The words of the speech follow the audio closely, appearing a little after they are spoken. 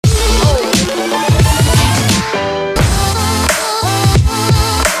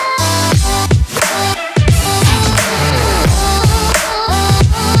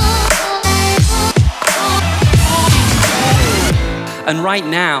And right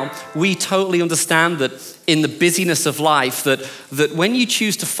now, we totally understand that in the busyness of life, that when you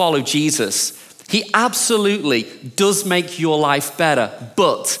choose to follow Jesus, he absolutely does make your life better,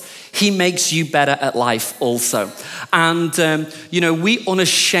 but he makes you better at life also. And, we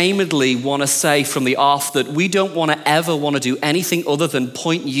unashamedly want to say from the off that we don't ever want to do anything other than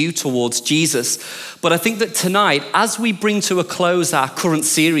point you towards Jesus. But I think that tonight, as we bring to a close our current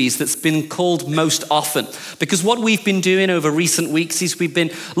series that's been called Most Often, because what we've been doing over recent weeks is we've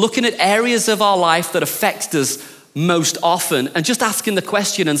been looking at areas of our life that affect us most often and just asking the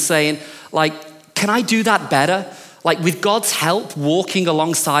question and saying, can I do that better? With God's help walking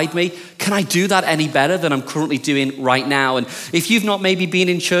alongside me, can I do that any better than I'm currently doing right now? And if you've not maybe been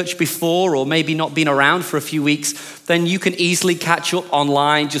in church before or maybe not been around for a few weeks, then you can easily catch up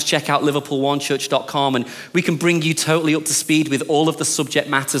online. Just check out liverpool1church.com and we can bring you totally up to speed with all of the subject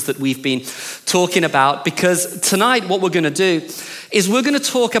matters that we've been talking about. Because tonight what we're going to do is we're going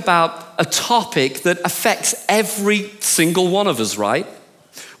to talk about a topic that affects every single one of us, right?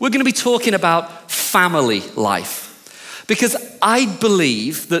 We're going to be talking about family life. Because I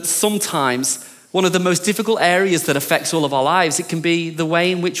believe that sometimes one of the most difficult areas that affects all of our lives, it can be the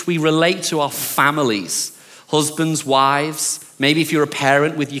way in which we relate to our families, husbands, wives, maybe if you're a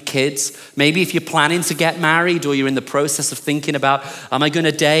parent with your kids, maybe if you're planning to get married or you're in the process of thinking about, am I going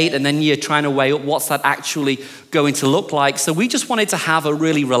to date? And then you're trying to weigh up what's that actually going to look like. So we just wanted to have a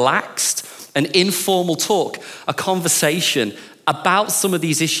really relaxed and informal talk, a conversation about some of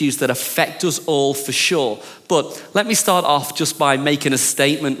these issues that affect us all for sure. But let me start off just by making a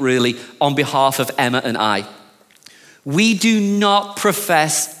statement really on behalf of Emma and I. We do not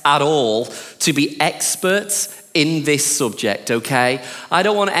profess at all to be experts in this subject, okay? I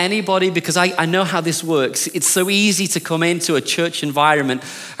don't want anybody, because I know how this works. It's so easy to come into a church environment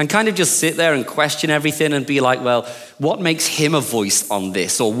and kind of just sit there and question everything and be like, well, what makes him a voice on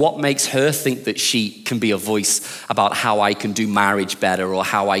this? Or what makes her think that she can be a voice about how I can do marriage better or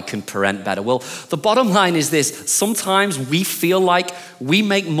how I can parent better? Well, the bottom line is this. Sometimes we feel like we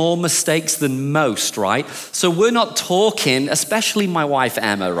make more mistakes than most, right? So we're not talking, especially my wife,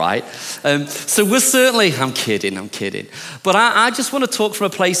 Emma, right? So we're certainly, I'm kidding. But I just want to talk from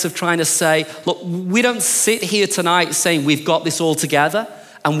a place of trying to say, look, we don't sit here tonight saying we've got this all together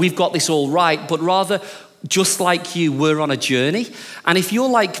and we've got this all right, but rather, just like you, we're on a journey. And if you're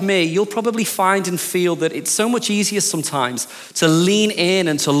like me, you'll probably find and feel that it's so much easier sometimes to lean in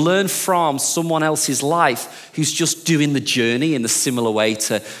and to learn from someone else's life who's just doing the journey in the similar way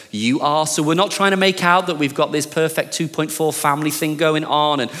to you are. So we're not trying to make out that we've got this perfect 2.4 family thing going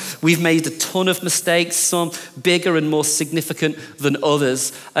on and we've made a ton of mistakes, some bigger and more significant than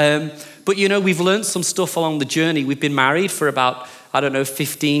others. But we've learned some stuff along the journey. We've been married for about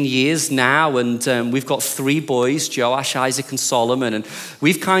 15 years now, and we've got 3 boys, Joash, Isaac, and Solomon, and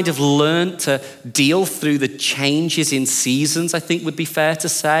we've kind of learned to deal through the changes in seasons, I think would be fair to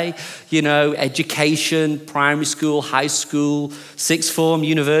say. Education, primary school, high school, sixth form,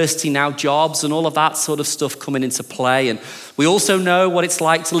 university, now jobs, and all of that sort of stuff coming into play. And we also know what it's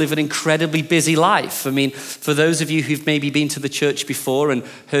like to live an incredibly busy life. I mean, for those of you who've maybe been to the church before and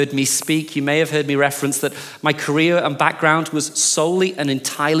heard me speak, you may have heard me reference that my career and background was solely and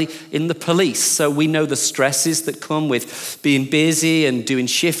entirely in the police. So we know the stresses that come with being busy and doing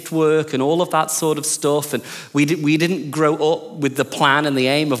shift work and all of that sort of stuff. And we didn't grow up with the plan and the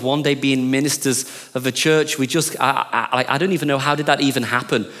aim of one day being ministers of a church. I don't even know how did that even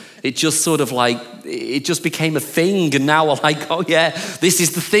happen. It just it just became a thing. And now we're like, oh yeah, this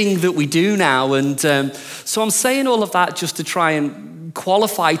is the thing that we do now. And so I'm saying all of that just to try and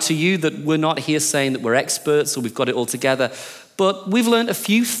qualify to you that we're not here saying that we're experts or we've got it all together. But we've learned a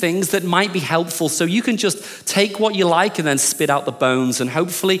few things that might be helpful. So you can just take what you like and then spit out the bones. And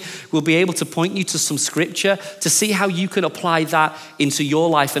hopefully we'll be able to point you to some scripture to see how you can apply that into your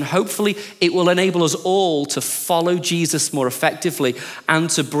life. And hopefully it will enable us all to follow Jesus more effectively and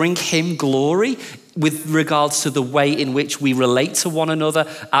to bring him glory with regards to the way in which we relate to one another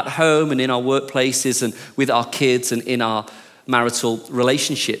at home and in our workplaces and with our kids and in our marital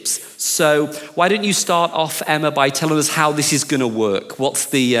relationships. So why don't you start off, Emma, by telling us how this is going to work? What's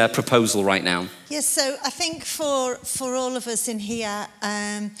the proposal right now? Yes, so I think for all of us in here,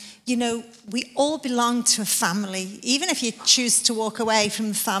 we all belong to a family. Even if you choose to walk away from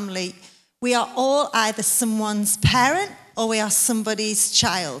the family, we are all either someone's parent or we are somebody's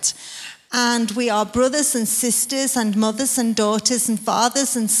child. And we are brothers and sisters and mothers and daughters and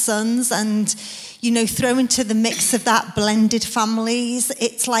fathers and sons and throw into the mix of that blended families.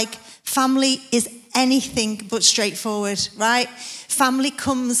 It's like family is anything but straightforward, right? Family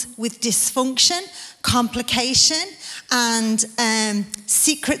comes with dysfunction, complication, and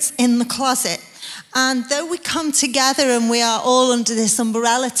secrets in the closet. And though we come together and we are all under this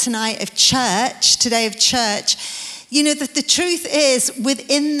umbrella tonight of church, today of church, you know that the truth is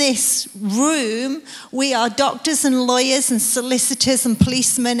within this room, we are doctors and lawyers and solicitors and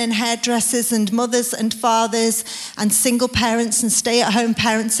policemen and hairdressers and mothers and fathers and single parents and stay-at-home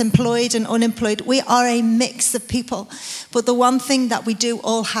parents, employed and unemployed. We are a mix of people. But the one thing that we do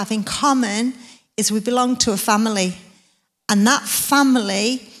all have in common is we belong to a family. And that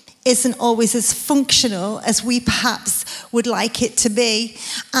family isn't always as functional as we perhaps would like it to be.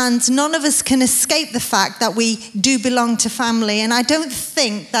 And none of us can escape the fact that we do belong to family. And I don't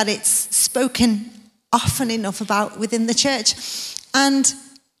think that it's spoken often enough about within the church. And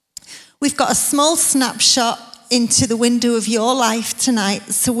we've got a small snapshot into the window of your life tonight.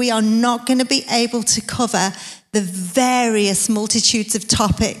 So we are not going to be able to cover the various multitudes of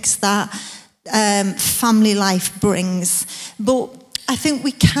topics that family life brings. But I think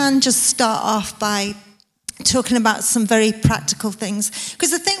we can just start off by talking about some very practical things.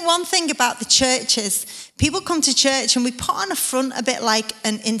 Because I think one thing about the church is people come to church and we put on a front a bit like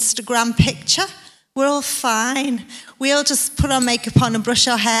an Instagram picture. We're all fine. We all just put our makeup on and brush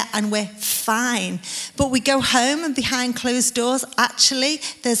our hair and we're fine. But we go home and behind closed doors, actually,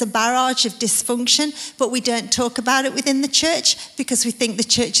 there's a barrage of dysfunction, but we don't talk about it within the church because we think the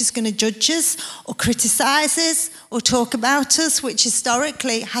church is going to judge us or criticize us or talk about us, which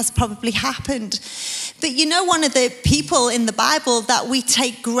historically has probably happened. But you know, one of the people in the Bible that we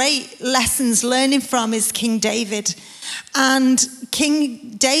take great lessons learning from is King David. And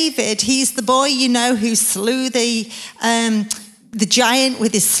King David, he's the boy, you know, who slew the giant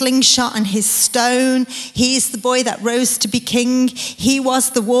with his slingshot and his stone. He's the boy that rose to be king. He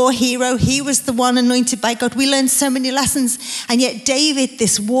was the war hero. He was the one anointed by God. We learned so many lessons. And yet David,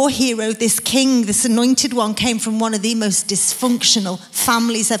 this war hero, this king, this anointed one, came from one of the most dysfunctional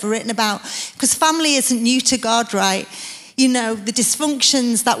families ever written about. Because family isn't new to God, right? You know, the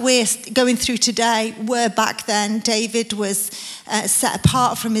dysfunctions that we're going through today were back then. David was set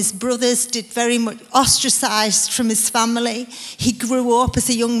apart from his brothers, did very much ostracized from his family. He grew up as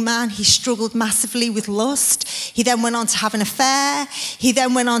a young man. He struggled massively with lust. He then went on to have an affair. He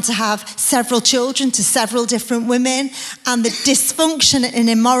then went on to have several children to several different women. And the dysfunction and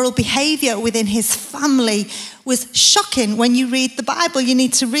immoral behavior within his family was shocking. When you read the Bible, you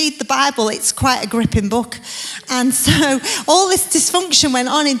need to read the Bible. It's quite a gripping book. And so all this dysfunction went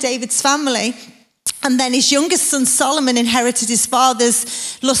on in David's family. And then his youngest son, Solomon, inherited his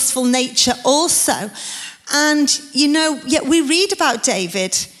father's lustful nature also. And, you know, yet we read about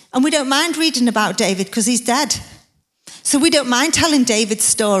David, and we don't mind reading about David because he's dead. So we don't mind telling David's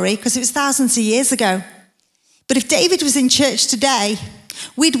story because it was thousands of years ago. But if David was in church today,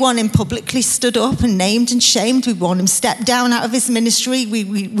 we'd want him publicly stood up and named and shamed. We'd want him stepped down out of his ministry.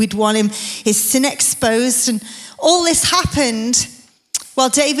 We'd want him, his sin exposed. And all this happened while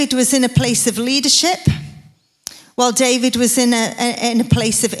David was in a place of leadership, while David was in a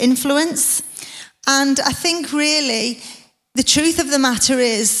place of influence. And I think really the truth of the matter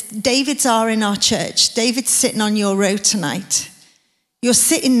is Davids are in our church. David's sitting on your row tonight. You're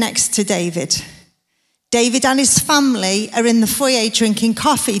sitting next to David. David and his family are in the foyer drinking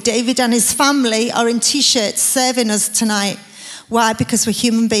coffee. David and his family are in t-shirts serving us tonight. Why? Because we're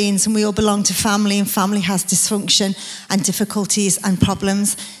human beings and we all belong to family, and family has dysfunction and difficulties and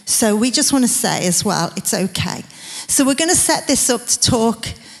problems. So we just want to say as well, it's okay. So we're going to set this up to talk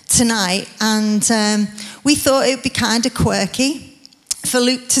tonight, and we thought it would be kind of quirky for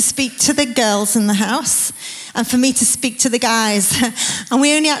Luke to speak to the girls in the house and for me to speak to the guys. And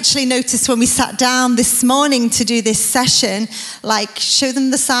we only actually noticed when we sat down this morning to do this session, like, show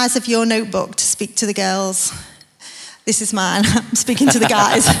them the size of your notebook to speak to the girls. This is mine. I'm speaking to the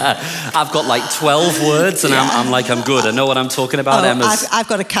guys. I've got like 12 words and I'm good. I know what I'm talking about, Emma's. I've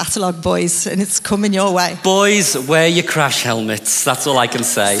got a catalogue, boys, and it's coming your way. Boys, wear your crash helmets. That's all I can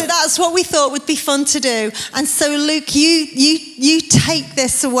say. So that's what we thought would be fun to do. And so, Luke, you take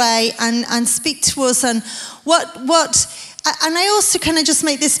this away and speak to us on what. And I also kind of just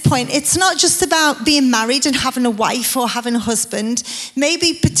make this point. It's not just about being married and having a wife or having a husband.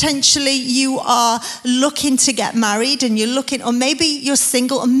 Maybe potentially you are looking to get married and you're looking, or maybe you're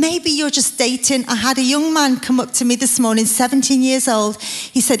single, or maybe you're just dating. I had a young man come up to me this morning, 17 years old.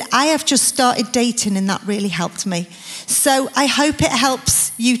 He said, I have just started dating and that really helped me. So I hope it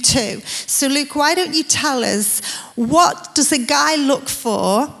helps you too. So Luke, why don't you tell us, what does a guy look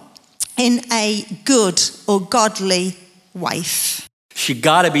for in a good or godly wife? She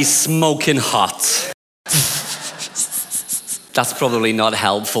gotta be smoking hot. That's probably not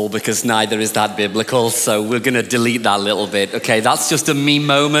helpful because neither is that biblical, so we're going to delete that little bit. Okay, that's just a me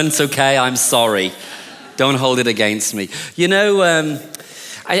moment, okay? I'm sorry. Don't hold it against me. You know,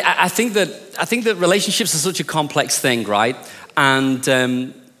 I think that relationships are such a complex thing, right? And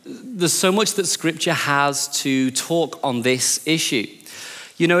there's so much that Scripture has to talk on this issue.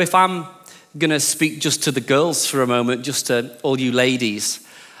 You know, if I'm going to speak just to the girls for a moment, just to all you ladies,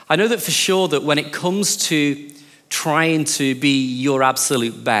 I know that for sure that when it comes to trying to be your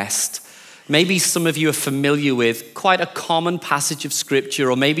absolute best, maybe some of you are familiar with quite a common passage of Scripture,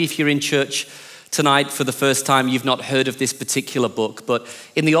 or maybe if you're in church tonight for the first time, you've not heard of this particular book. But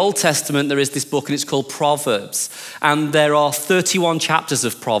in the Old Testament, there is this book and it's called Proverbs. And there are 31 chapters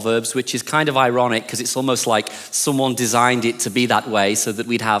of Proverbs, which is kind of ironic because it's almost like someone designed it to be that way so that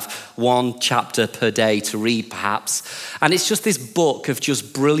we'd have one chapter per day to read, perhaps. And it's just this book of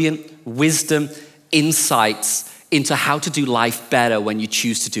just brilliant wisdom, insights into how to do life better when you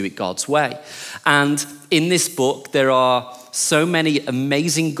choose to do it God's way. And in this book, there are so many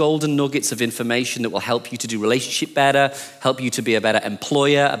amazing golden nuggets of information that will help you to do relationship better, help you to be a better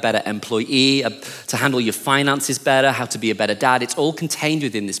employer, a better employee, to handle your finances better, how to be a better dad. It's all contained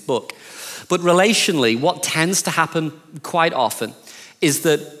within this book. But relationally, what tends to happen quite often is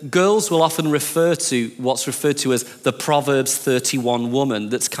that girls will often refer to what's referred to as the Proverbs 31 woman.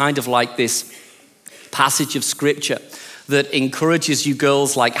 That's kind of like this passage of Scripture that encourages you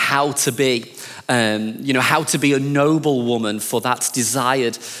girls like how to be, how to be a noble woman, for that's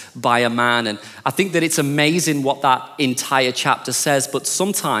desired by a man. And I think that it's amazing what that entire chapter says, but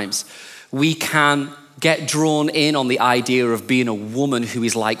sometimes we can get drawn in on the idea of being a woman who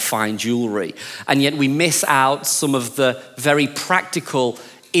is like fine jewelry, and yet we miss out some of the very practical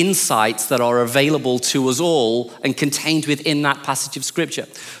insights that are available to us all and contained within that passage of Scripture.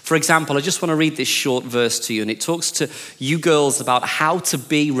 For example, I just want to read this short verse to you, and it talks to you girls about how to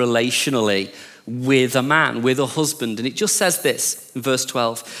be relationally with a man, with a husband. And it just says this in verse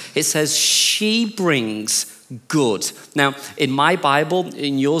 12. It says, she brings good. Now, in my Bible,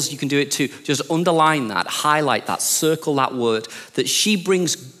 in yours, you can do it too. Just underline that, highlight that, circle that word, that she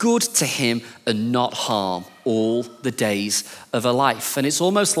brings good to him and not harm all the days of her life. And it's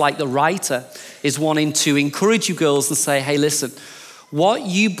almost like the writer is wanting to encourage you girls and say, hey, listen, what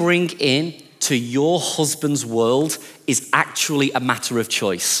you bring in to your husband's world is actually a matter of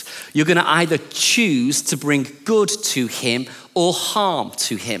choice. You're going to either choose to bring good to him or harm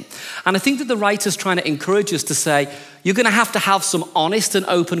to him. And I think that the writer's trying to encourage us to say, you're going to have some honest and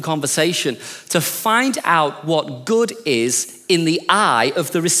open conversation to find out what good is in the eye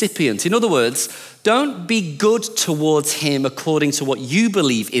of the recipient. In other words, don't be good towards him according to what you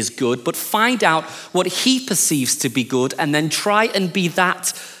believe is good, but find out what he perceives to be good and then try and be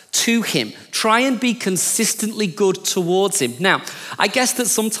that to him. Try and be consistently good towards him. Now, I guess that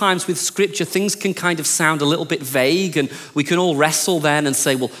sometimes with Scripture, things can kind of sound a little bit vague, and we can all wrestle then and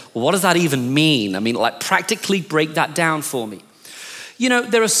say, well, what does that even mean? I mean, like, practically break that down for me. You know,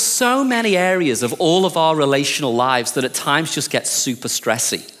 there are so many areas of all of our relational lives that at times just get super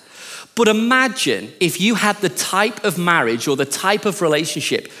stressy. But imagine if you had the type of marriage or the type of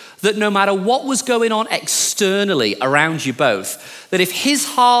relationship that no matter what was going on externally around you both, that if his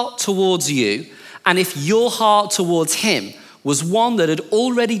heart towards you and if your heart towards him was one that had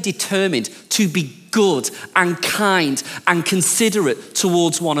already determined to be good and kind and considerate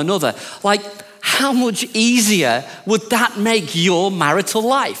towards one another, like, how much easier would that make your marital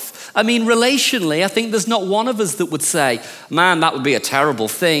life? I mean, relationally, I think there's not one of us that would say, man, that would be a terrible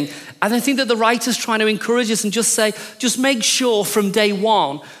thing. And I think that the writer's trying to encourage us and just say, just make sure from day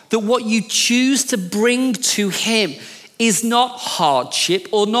one that what you choose to bring to him is not hardship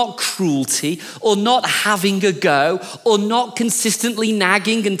or not cruelty or not having a go or not consistently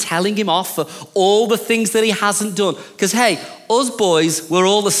nagging and telling him off for all the things that he hasn't done. Because hey, us boys, we're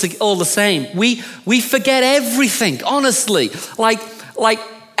all the same. We forget everything, honestly. Like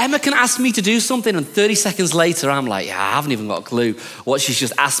Emma can ask me to do something and 30 seconds later I'm like, yeah, I haven't even got a clue what she's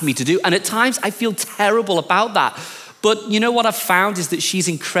just asked me to do. And at times I feel terrible about that. But you know what I've found is that she's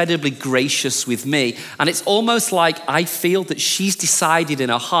incredibly gracious with me. And it's almost like I feel that she's decided in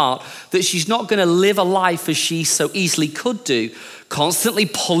her heart that she's not going to live a life as she so easily could do, constantly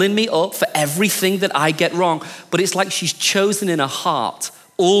pulling me up for everything that I get wrong. But it's like she's chosen in her heart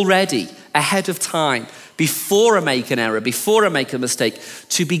already ahead of time, before I make an error, before I make a mistake,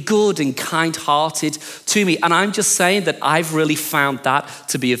 to be good and kind-hearted to me. And I'm just saying that I've really found that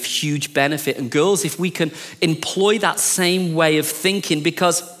to be of huge benefit. And girls, if we can employ that same way of thinking,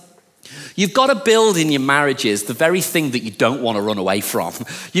 because You've got to build in your marriages the very thing that you don't want to run away from.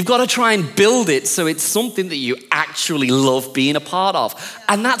 You've got to try and build it so it's something that you actually love being a part of.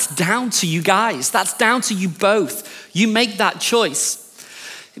 And that's down to you guys. That's down to you both. You make that choice.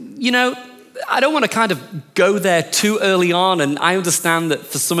 You know, I don't want to kind of go there too early on, and I understand that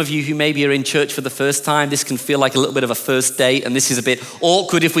for some of you who maybe are in church for the first time, this can feel like a little bit of a first date, and this is a bit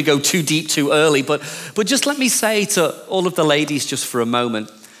awkward if we go too deep too early, but just let me say to all of the ladies just for a moment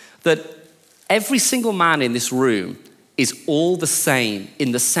that every single man in this room is all the same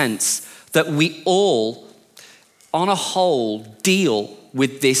in the sense that we all, on a whole, deal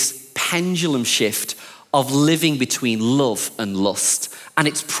with this pendulum shift of living between love and lust. And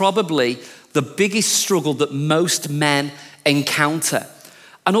it's probably the biggest struggle that most men encounter.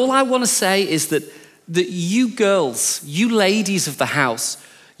 And all I want to say is that you girls, you ladies of the house,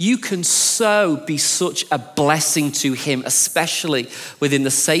 you can so be such a blessing to him, especially within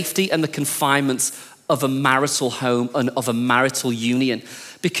the safety and the confinements of a marital home and of a marital union,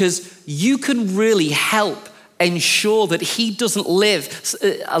 because you can really help ensure that he doesn't live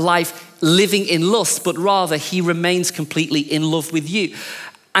a life living in lust, but rather he remains completely in love with you.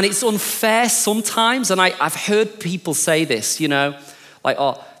 And it's unfair sometimes, and I've heard people say this, you know, like,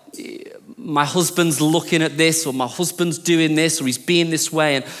 oh, my husband's looking at this, or my husband's doing this, or he's being this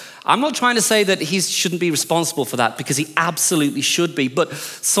way. And I'm not trying to say that he shouldn't be responsible for that, because he absolutely should be. But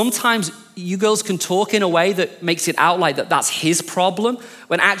sometimes you girls can talk in a way that makes it out like that's his problem,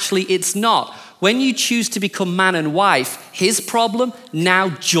 when actually it's not. When you choose to become man and wife, his problem now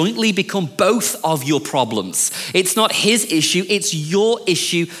jointly become both of your problems. It's not his issue, it's your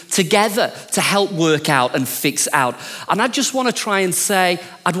issue together to help work out and fix out. And I just want to try and say,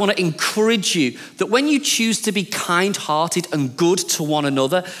 I'd want to encourage you that when you choose to be kind-hearted and good to one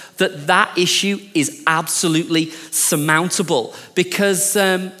another, that issue is absolutely surmountable, because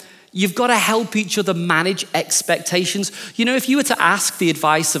you've got to help each other manage expectations. You know, if you were to ask the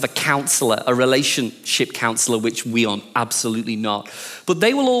advice of a counselor, a relationship counselor, which we are absolutely not, but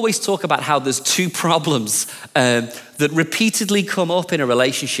they will always talk about how there's two problems that repeatedly come up in a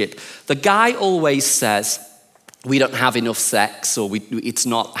relationship. The guy always says, we don't have enough sex, or it's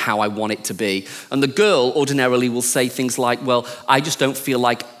not how I want it to be. And the girl ordinarily will say things like, well, I just don't feel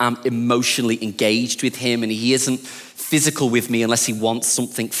like I'm emotionally engaged with him, and he isn't physical with me unless he wants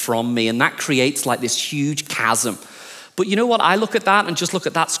something from me. And that creates like this huge chasm. But you know what? I look at that and just look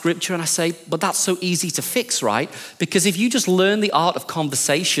at that scripture and I say, but that's so easy to fix, right? Because if you just learn the art of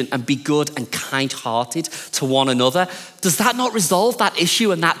conversation and be good and kind-hearted to one another, does that not resolve that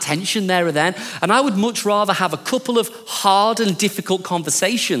issue and that tension there and then? And I would much rather have a couple of hard and difficult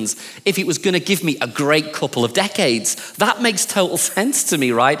conversations if it was going to give me a great couple of decades. That makes total sense to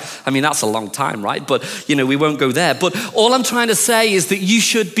me, right? I mean, that's a long time, right? But, you know, we won't go there. But all I'm trying to say is that you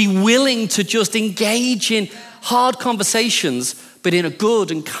should be willing to just engage in hard conversations, but in a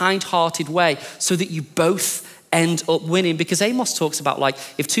good and kind-hearted way, so that you both end up winning. Because Amos talks about, like,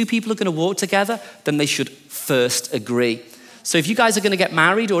 if two people are going to walk together, then they should first agree. So if you guys are going to get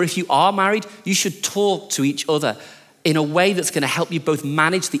married, or if you are married, you should talk to each other in a way that's going to help you both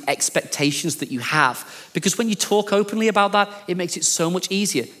manage the expectations that you have. Because when you talk openly about that, it makes it so much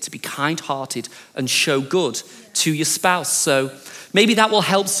easier to be kind-hearted and show good to your spouse. So maybe that will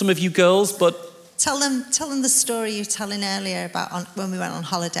help some of you girls, but Tell them the story you were telling earlier about when we went on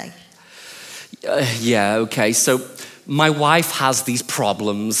holiday. Yeah, okay. So my wife has these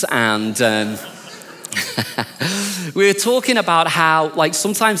problems, and we were talking about how, like,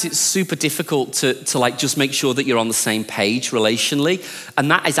 sometimes it's super difficult to like just make sure that you're on the same page relationally,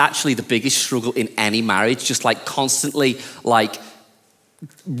 and that is actually the biggest struggle in any marriage. Just like constantly, like,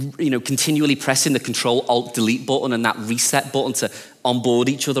 you know, continually pressing the Control-Alt-Delete button and that reset button to onboard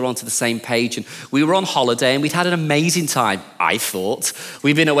each other onto the same page. And we were on holiday and we'd had an amazing time, I thought.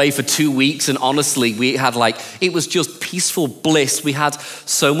 We'd been away for 2 weeks, and honestly, we had it was just peaceful bliss. We had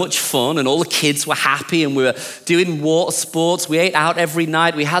so much fun, and all the kids were happy, and we were doing water sports. We ate out every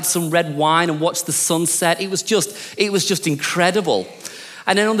night. We had some red wine and watched the sunset. It was just incredible.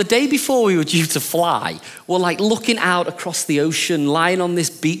 And then on the day before we were due to fly, we're like looking out across the ocean, lying on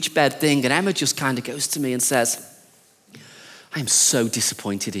this beach bed thing, and Emma just kind of goes to me and says, I am so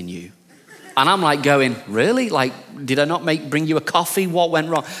disappointed in you. And I'm like going, really? Like, did I not bring you a coffee? What went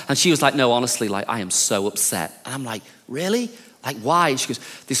wrong? And she was like, no, honestly, like, I am so upset. And I'm like, really? Like, why? And she goes,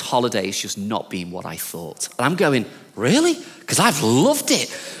 this holiday is just not being what I thought. And I'm going, really? Because I've loved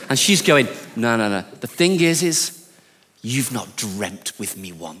it. And she's going, no. The thing is, you've not dreamt with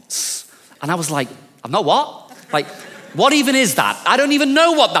me once. And I was like, I've not what? Like, what even is that? I don't even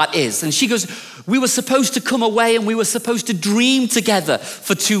know what that is. And she goes, We were supposed to come away and we were supposed to dream together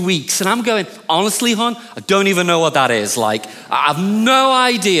for 2 weeks. And I'm going, honestly, hon, I don't even know what that is. Like, I have no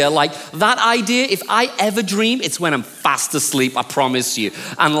idea. Like, that idea, if I ever dream, it's when I'm fast asleep, I promise you.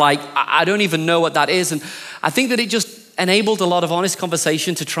 And like, I don't even know what that is. And I think that it just enabled a lot of honest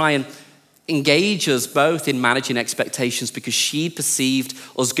conversation to try and engage us both in managing expectations, because she perceived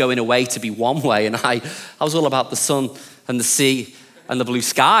us going away to be one way, and I was all about the sun and the sea and the blue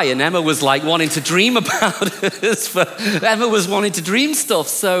sky, and Emma was like wanting to dream about us. Emma was wanting to dream stuff,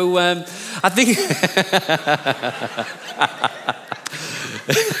 so I think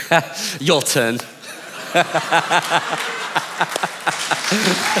your turn.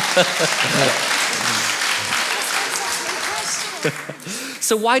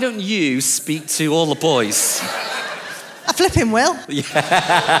 So why don't you speak to all the boys? I flipping will.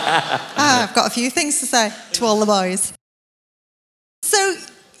 Yeah. I've got a few things to say to all the boys. So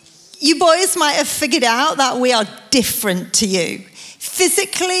you boys might have figured out that we are different to you.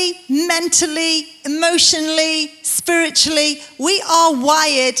 Physically, mentally, emotionally, spiritually, we are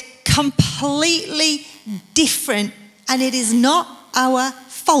wired completely different, and it is not our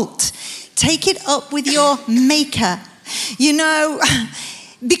fault. Take it up with your maker. You know,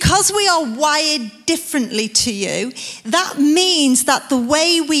 because we are wired differently to you, that means that the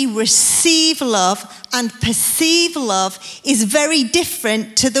way we receive love and perceive love is very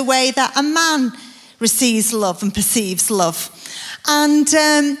different to the way that a man receives love and perceives love. And,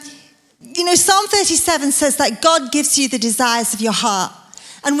 you know, Psalm 37 says that God gives you the desires of your heart.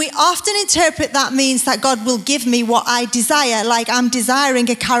 And we often interpret that means that God will give me what I desire, like I'm desiring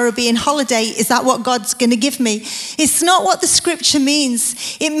a Caribbean holiday. Is that what God's going to give me? It's not what the scripture means.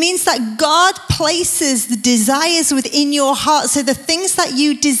 It means that God places the desires within your heart. So the things that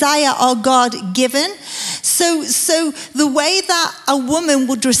you desire are God-given. So the way that a woman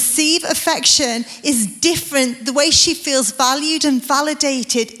would receive affection is different. The way she feels valued and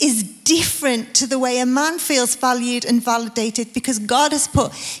validated is different to the way a man feels valued and validated, because God has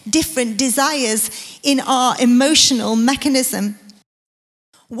put different desires in our emotional mechanism.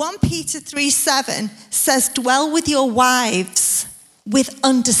 1 Peter 3:7 says, dwell with your wives with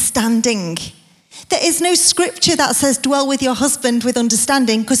understanding. There is no scripture that says dwell with your husband with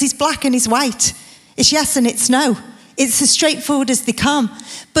understanding, because he's black and he's white. It's yes and it's no. It's as straightforward as they come.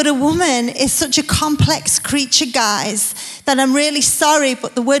 But a woman is such a complex creature, guys, that I'm really sorry,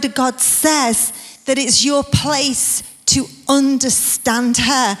 but the word of God says that it's your place to understand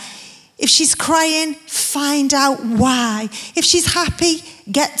her. If she's crying, find out why. If she's happy,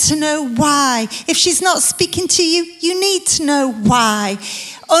 get to know why. If she's not speaking to you, you need to know why.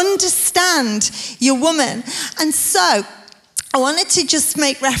 Understand your woman. And so I wanted to just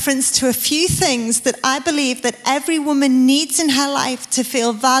make reference to a few things that I believe that every woman needs in her life to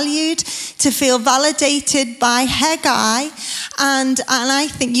feel valued, to feel validated by her guy. And I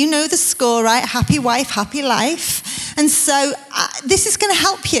think you know the score, right? Happy wife, happy life. And so this is going to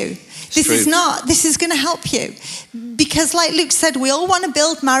help you. This is going to help you. Because like Luke said, we all want to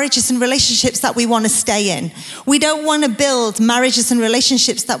build marriages and relationships that we want to stay in. We don't want to build marriages and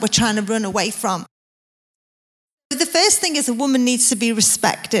relationships that we're trying to run away from. The first thing is a woman needs to be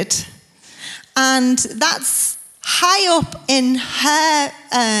respected. And that's high up in her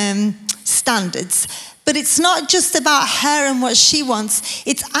standards. But it's not just about her and what she wants.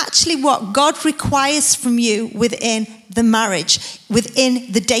 It's actually what God requires from you within the marriage,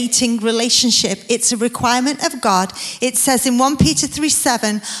 within the dating relationship. It's a requirement of God. It says in 1 Peter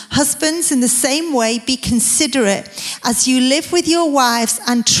 3:7, husbands, in the same way, be considerate as you live with your wives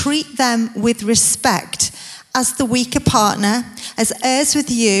and treat them with respect, as the weaker partner, as heirs with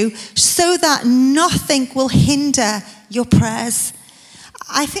you, so that nothing will hinder your prayers.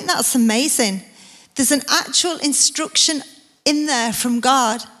 I think that's amazing. There's an actual instruction in there from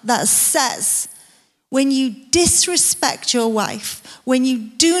God that says, when you disrespect your wife, when you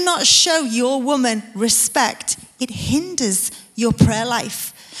do not show your woman respect, it hinders your prayer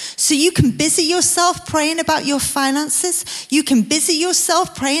life. So you can busy yourself praying about your finances. You can busy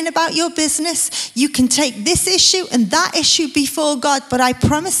yourself praying about your business. You can take this issue and that issue before God. But I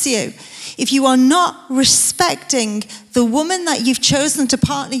promise you, if you are not respecting the woman that you've chosen to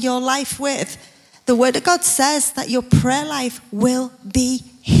partner your life with, the word of God says that your prayer life will be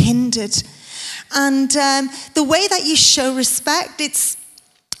hindered. And the way that you show respect, it's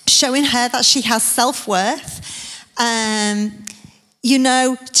showing her that she has self-worth.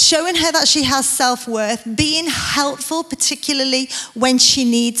 Showing her that she has self-worth, being helpful, particularly when she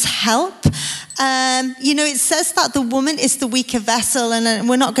needs help. It says that the woman is the weaker vessel, and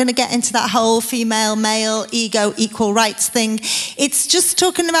we're not going to get into that whole female, male, ego, equal rights thing. It's just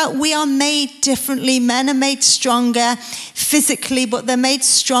talking about we are made differently. Men are made stronger physically, but they're made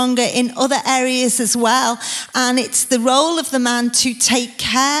stronger in other areas as well. And it's the role of the man to take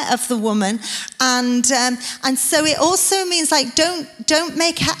care of the woman. And so it also means, like, don't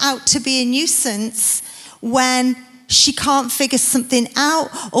make her out to be a nuisance when she can't figure something out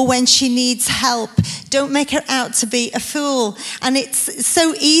or when she needs help. Don't make her out to be a fool. And it's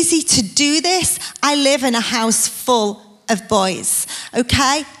so easy to do this. I live in a house full of boys,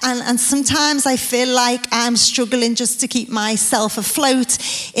 okay? And sometimes I feel like I'm struggling just to keep myself afloat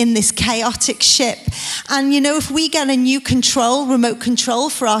in this chaotic ship. And if we get a new remote control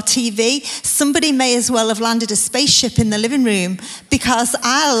for our TV, somebody may as well have landed a spaceship in the living room, because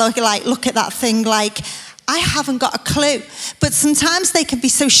I look at that thing like, I haven't got a clue. But sometimes they can be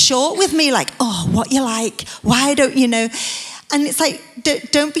so short with me, like, oh, what you like? Why don't you know? And it's like,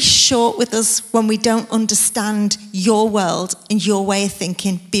 don't be short with us when we don't understand your world and your way of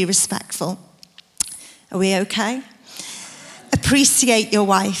thinking. Be respectful. Are we okay? Appreciate your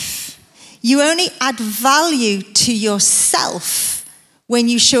wife. You only add value to yourself when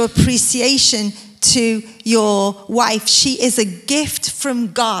you show appreciation to your wife. She is a gift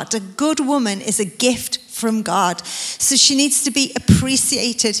from God. A good woman is a gift from God. So she needs to be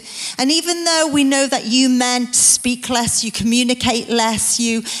appreciated. And even though we know that you men speak less, you communicate less,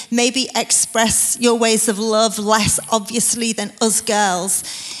 you maybe express your ways of love less obviously than us girls,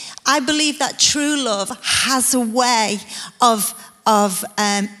 I believe that true love has a way of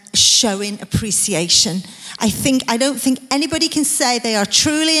showing appreciation. I don't think anybody can say they are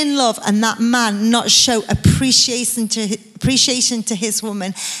truly in love and that man not show appreciation to his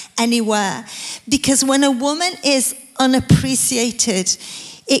woman anywhere. Because when a woman is unappreciated,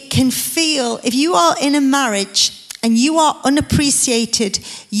 it can feel, if you are in a marriage and you are unappreciated,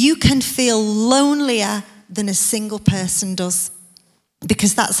 you can feel lonelier than a single person does.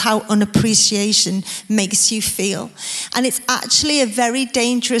 Because that's how unappreciation makes you feel. And it's actually a very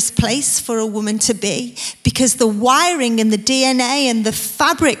dangerous place for a woman to be, because the wiring and the DNA and the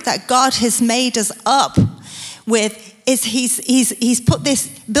fabric that God has made us up with is he's built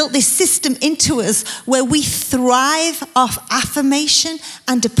this system into us where we thrive off affirmation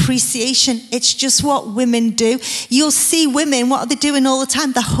and appreciation. It's just what women do. You'll see women, what are they doing all the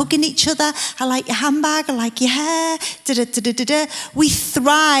time? They're hugging each other. I like your handbag, I like your hair. We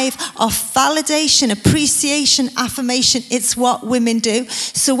thrive off validation, appreciation, affirmation. It's what women do.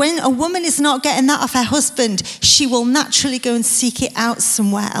 So when a woman is not getting that off her husband, she will naturally go and seek it out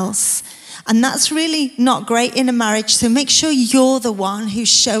somewhere else. And that's really not great in a marriage. So make sure you're the one who's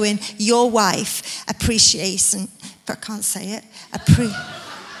showing your wife appreciation. But I can't say it.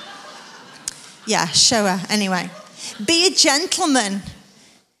 Yeah, show her anyway. Be a gentleman,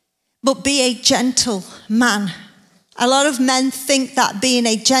 but be a gentle man. A lot of men think that being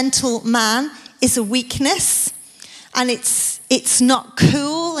a gentle man is a weakness, and it's not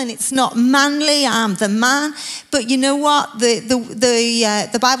cool and it's not manly. I'm the man. But you know what?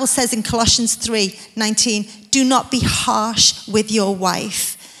 The Bible says in Colossians 3:19, do not be harsh with your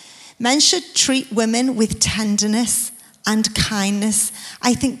wife. Men should treat women with tenderness and kindness.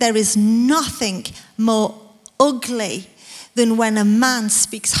 I think there is nothing more ugly than when a man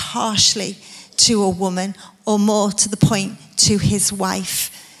speaks harshly to a woman, or more to the point, to his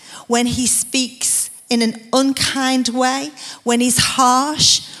wife. When he speaks in an unkind way, when he's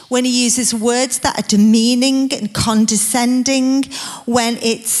harsh, when he uses words that are demeaning and condescending, when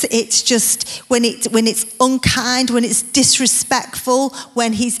it's unkind, when it's disrespectful,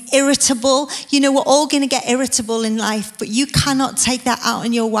 when he's irritable. You know, we're all going to get irritable in life, but you cannot take that out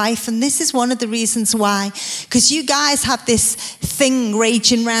on your wife. And this is one of the reasons why, because you guys have this thing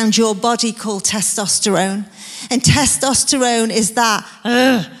raging around your body called testosterone. And testosterone is that,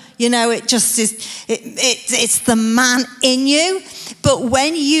 it just is, it's the man in you. But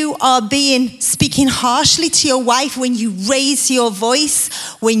when you are speaking harshly to your wife, when you raise your voice,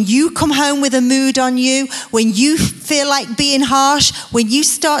 when you come home with a mood on you, when you feel like being harsh, when you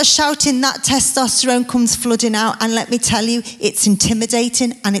start shouting, that testosterone comes flooding out. And let me tell you, it's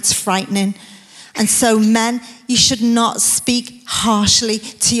intimidating and it's frightening. And so men, you should not speak harshly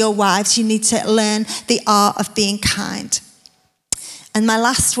to your wives. You need to learn the art of being kind. And my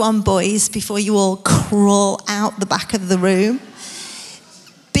last one, boys, before you all crawl out the back of the room,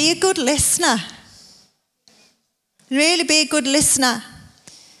 be a good listener. Really be a good listener.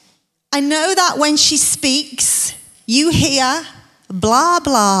 I know that when she speaks, you hear blah,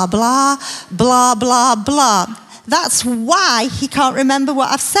 blah, blah, blah, blah, blah. That's why he can't remember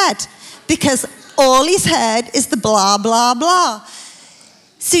what I've said. because all he's heard is the blah, blah, blah.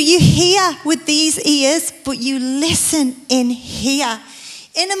 So you hear with these ears, but you listen in here.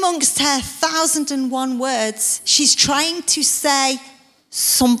 In amongst her 1,001 words, she's trying to say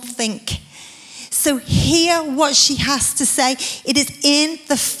something. So hear what she has to say. It is in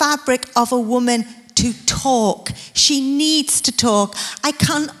the fabric of a woman to talk. She needs to talk. I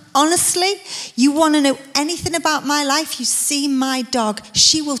can't, honestly, you want to know anything about my life, you see my dog.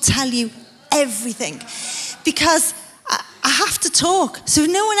 She will tell you everything. Because I have to talk. So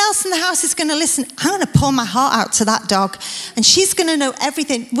if no one else in the house is going to listen, I'm going to pour my heart out to that dog. And she's going to know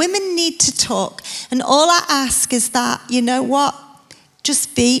everything. Women need to talk. And all I ask is that, you know what?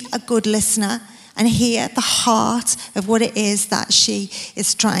 Just be a good listener and hear the heart of what it is that she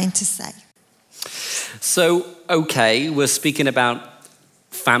is trying to say. So, okay, we're speaking about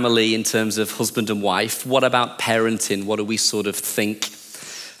family in terms of husband and wife. What about parenting? What do we sort of think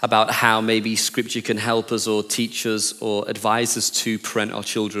about how maybe scripture can help us or teach us or advise us to parent our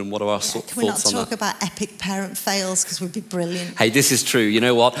children? What are our thoughts on that? Can we not talk about epic parent fails, because we'd be brilliant? Hey, this is true. You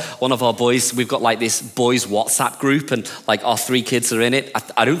know what? One of our boys, we've got like this boys WhatsApp group, and like our 3 kids are in it.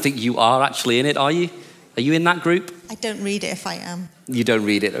 I don't think you are actually in it, are you? Are you in that group? I don't read it if I am. You don't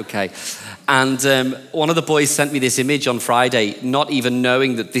read it, okay. And one of the boys sent me this image on Friday, not even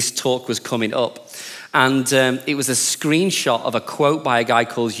knowing that this talk was coming up. And it was a screenshot of a quote by a guy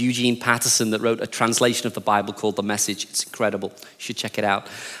called Eugene Patterson that wrote a translation of the Bible called The Message. It's incredible. You should check it out.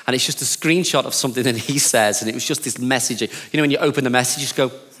 And it's just a screenshot of something that he says, and it was just this message. You know, when you open the message, you just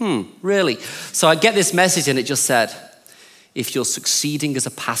go, really? So I get this message, and it just said, if you're succeeding as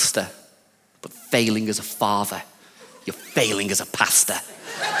a pastor, but failing as a father, you're failing as a pastor.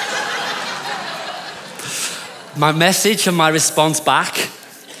 My message and my response back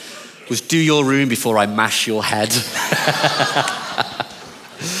was, do your room before I mash your head.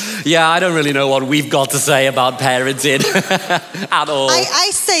 Yeah, I don't really know what we've got to say about parenting at all.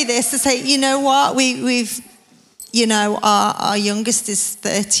 I say this to say, you know what, we've, you know, our youngest is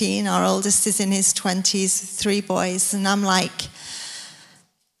 13, our oldest is in his 20s, 3 boys, and I'm like,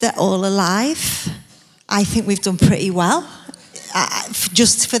 they're all alive. I think we've done pretty well.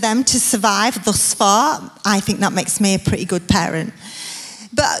 Just for them to survive thus far, I think that makes me a pretty good parent.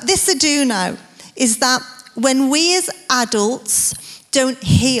 But this I do know, is that when we as adults don't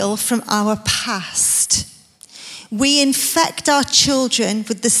heal from our past, we infect our children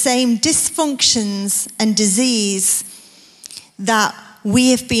with the same dysfunctions and disease that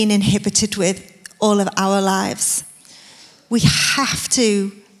we have been inhibited with all of our lives. We have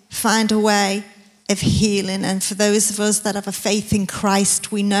to find a way of healing, and for those of us that have a faith in Christ,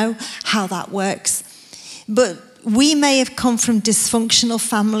 we know how that works. But we may have come from dysfunctional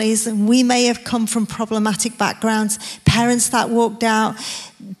families, and we may have come from problematic backgrounds, parents that walked out,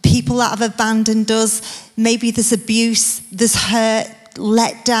 people that have abandoned us, maybe there's abuse, there's hurt,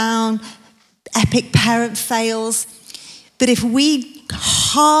 let down, epic parent fails. But if we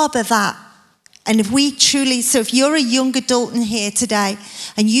harbour that, and if we truly, so if you're a young adult in here today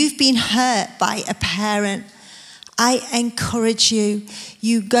and you've been hurt by a parent, I encourage you,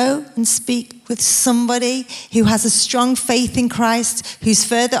 you go and speak with somebody who has a strong faith in Christ, who's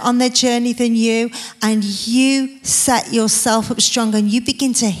further on their journey than you, and you set yourself up strong and you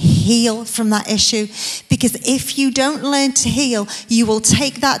begin to heal from that issue. Because if you don't learn to heal, you will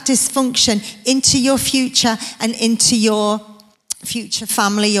take that dysfunction into your future and into your future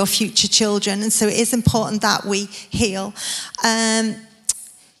family, your future children. And so it is important that we heal.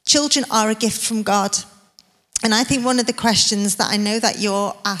 Children are a gift from God. And I think one of the questions that I know that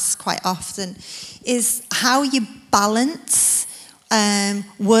you're asked quite often is how you balance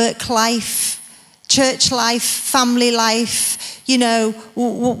work life, church life, family life. You know,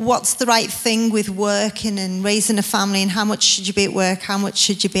 what's the right thing with working and raising a family, and how much should you be at work, how much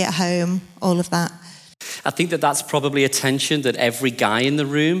should you be at home, all of that. I think that that's probably a tension that every guy in the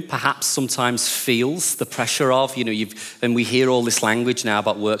room perhaps sometimes feels the pressure of, you know, and we hear all this language now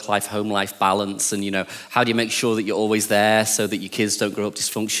about work-life, home-life balance, and, you know, how do you make sure that you're always there so that your kids don't grow up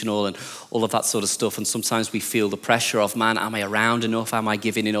dysfunctional and all of that sort of stuff. And sometimes we feel the pressure of, man, am I around enough? Am I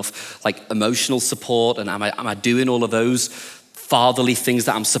giving enough, like, emotional support? And am I doing all of those fatherly things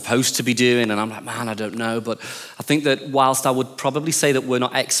that I'm supposed to be doing? And I'm like, man, I don't know. But I think that whilst I would probably say that we're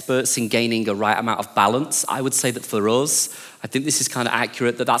not experts in gaining a right amount of balance, I would say that for us, I think this is kind of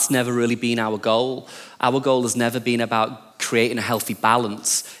accurate, that that's never really been our goal. Our goal has never been about creating a healthy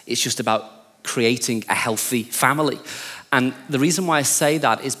balance. It's just about creating a healthy family. And the reason why I say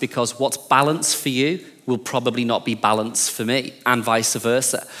that is because what's balance for you will probably not be balance for me, and vice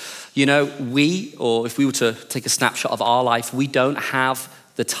versa. You know, or if we were to take a snapshot of our life, we don't have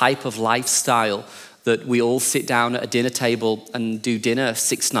the type of lifestyle that we all sit down at a dinner table and do dinner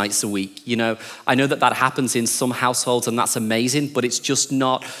 6 nights a week. You know, I know that happens in some households and that's amazing, but it's just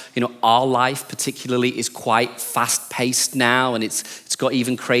not, you know, our life particularly is quite fast paced now, and it's got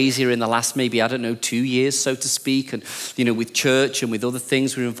even crazier in the last maybe, 2 years, so to speak. And, you know, with church and with other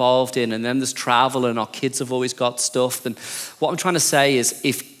things we're involved in, and then there's travel and our kids have always got stuff. And what I'm trying to say is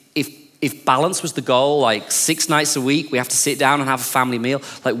if balance was the goal, like 6 nights a week, we have to sit down and have a family meal,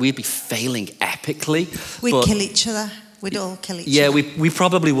 like we'd be failing epically. We'd kill each other. We'd all kill each other. Yeah, we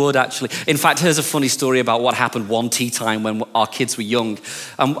probably would, actually. In fact, here's a funny story about what happened one tea time when our kids were young.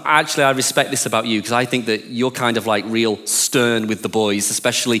 Actually, I respect this about you, because I think that you're kind of like real stern with the boys,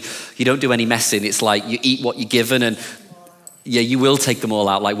 especially you don't do any messing. It's like you eat what you're given, and yeah, you will take them all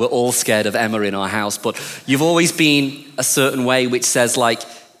out. Like, we're all scared of Emma in our house, but you've always been a certain way which says, like,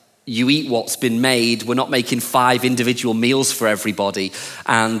 you eat what's been made. We're not making 5 individual meals for everybody.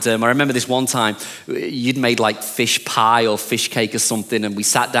 And I remember this one time, you'd made like fish pie or fish cake or something, and we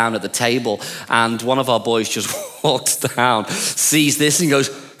sat down at the table, and one of our boys just walks down, sees this and goes,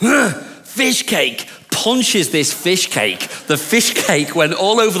 fish cake, punches this fish cake. The fish cake went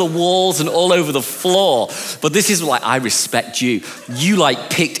all over the walls and all over the floor. But this is like, I respect you. You like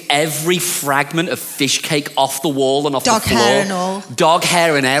picked every fragment of fish cake off the wall and off the floor. Dog hair and all. Dog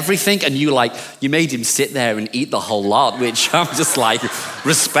hair and everything. And you made him sit there and eat the whole lot, which I'm just like,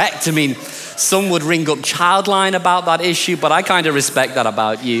 respect. I mean, some would ring up Childline about that issue, but I kind of respect that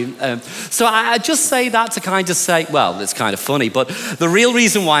about you. So I just say that to kind of say, well, it's kind of funny, but the real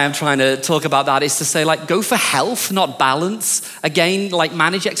reason why I'm trying to talk about that is to say, like, go for health, not balance. Again, like,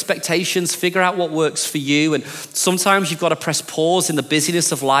 manage expectations, figure out what works for you. And sometimes you've got to press pause in the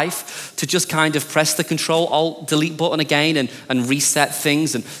busyness of life to just kind of press the Control-Alt-Delete button again and reset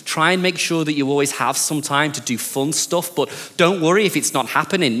things, and try and make sure that you always have some time to do fun stuff. But don't worry if it's not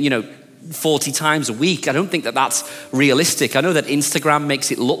happening, 40 times a week. I don't think that that's realistic. I know that Instagram makes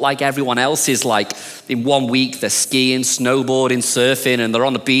it look like everyone else is like, in 1 week they're skiing, snowboarding, surfing, and they're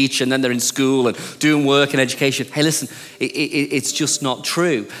on the beach, and then they're in school and doing work and education. Hey, listen, it's just not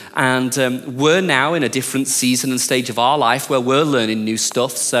true. And we're now in a different season and stage of our life where we're learning new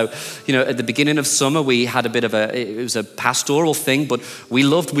stuff. So, at the beginning of summer, we had it was a pastoral thing, but we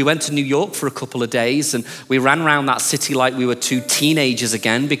went to New York for a couple of days, and we ran around that city like we were 2 teenagers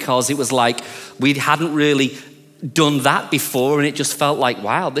again, because it was like we hadn't really done that before, and it just felt like,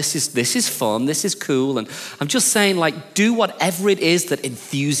 wow, this is fun, this is cool. And I'm just saying, like, do whatever it is that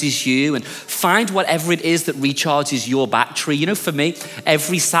enthuses you, and find whatever it is that recharges your battery. For me,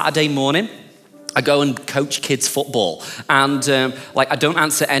 every Saturday morning I go and coach kids football, and I don't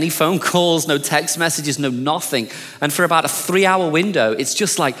answer any phone calls, no text messages, no nothing. And for about a 3-hour window, it's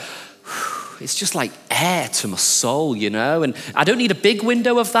just like air to my soul, And I don't need a big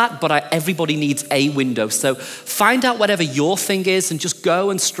window of that, but everybody needs a window. So find out whatever your thing is and just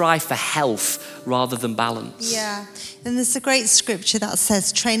go and strive for health rather than balance. Yeah. And there's a great scripture that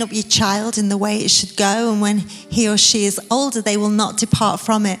says, train up your child in the way it should go, and when he or she is older, they will not depart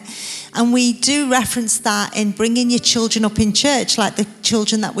from it. And we do reference that in bringing your children up in church, like the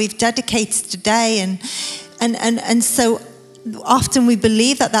children that we've dedicated today. And so often we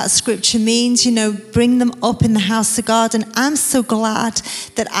believe that scripture means, bring them up in the house of God. And I'm so glad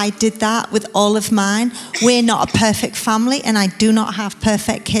that I did that with all of mine. We're not a perfect family, and I do not have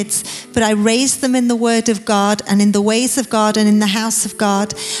perfect kids, but I raised them in the word of God and in the ways of God and in the house of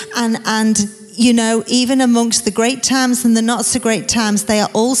God. And even amongst the great times and the not so great times, they are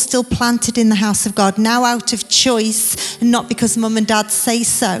all still planted in the house of God, now out of choice, and not because mum and dad say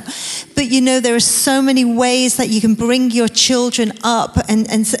so. But there are so many ways that you can bring your children up, and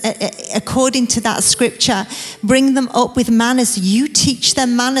according to that scripture, bring them up with manners. You teach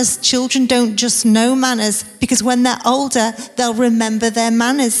them manners. Children don't just know manners, because when they're older, they'll remember their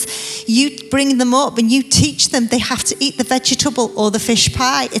manners. You bring them up and you teach them they have to eat the vegetable or the fish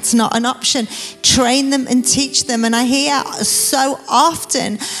pie. It's not an option. Train them and teach them. And I hear so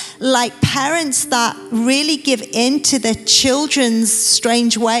often, like, parents that really give in to their children's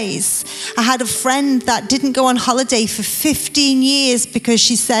strange ways. I had a friend that didn't go on holiday for 15 years because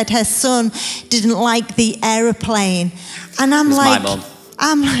she said her son didn't like the aeroplane. And I'm like, my mom.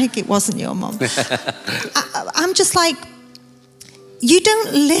 I'm like, it wasn't your mom. I'm just like, you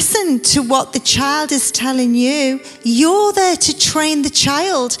don't listen to what the child is telling you. You're there to train the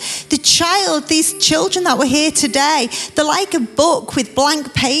child. These children that were here today, they're like a book with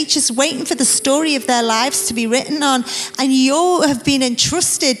blank pages waiting for the story of their lives to be written on. And you have been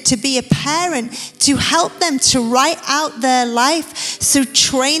entrusted to be a parent to help them to write out their life. So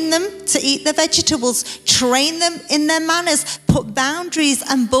train them to eat their vegetables, train them in their manners, put boundaries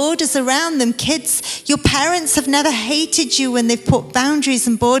and borders around them. Kids, your parents have never hated you when they've put boundaries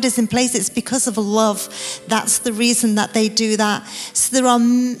and borders in place. It's because of love. That's the reason that they do that. So there are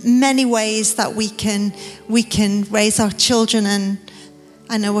many ways that we can raise our children, and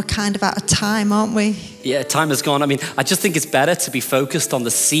I know we're kind of out of time, aren't we? Yeah, time has gone. I mean, I just think it's better to be focused on the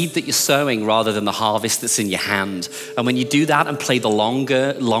seed that you're sowing rather than the harvest that's in your hand. And when you do that and play the long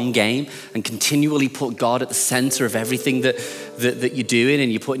game and continually put God at the center of everything that you're doing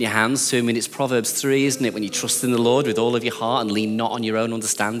and you're putting your hands to, I mean, it's Proverbs 3, isn't it? When you trust in the Lord with all of your heart and lean not on your own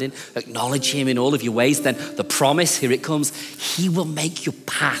understanding, acknowledge him in all of your ways, then the promise, here it comes, he will make your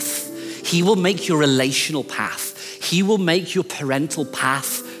path. He will make your relational path. He will make your parental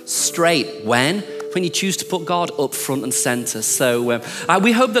path straight. When you choose to put God up front and center. So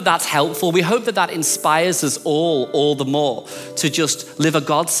we hope that that's helpful. We hope that that inspires us all the more to just live a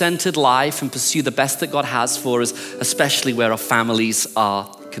God-centered life and pursue the best that God has for us, especially where our families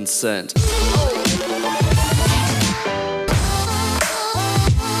are concerned.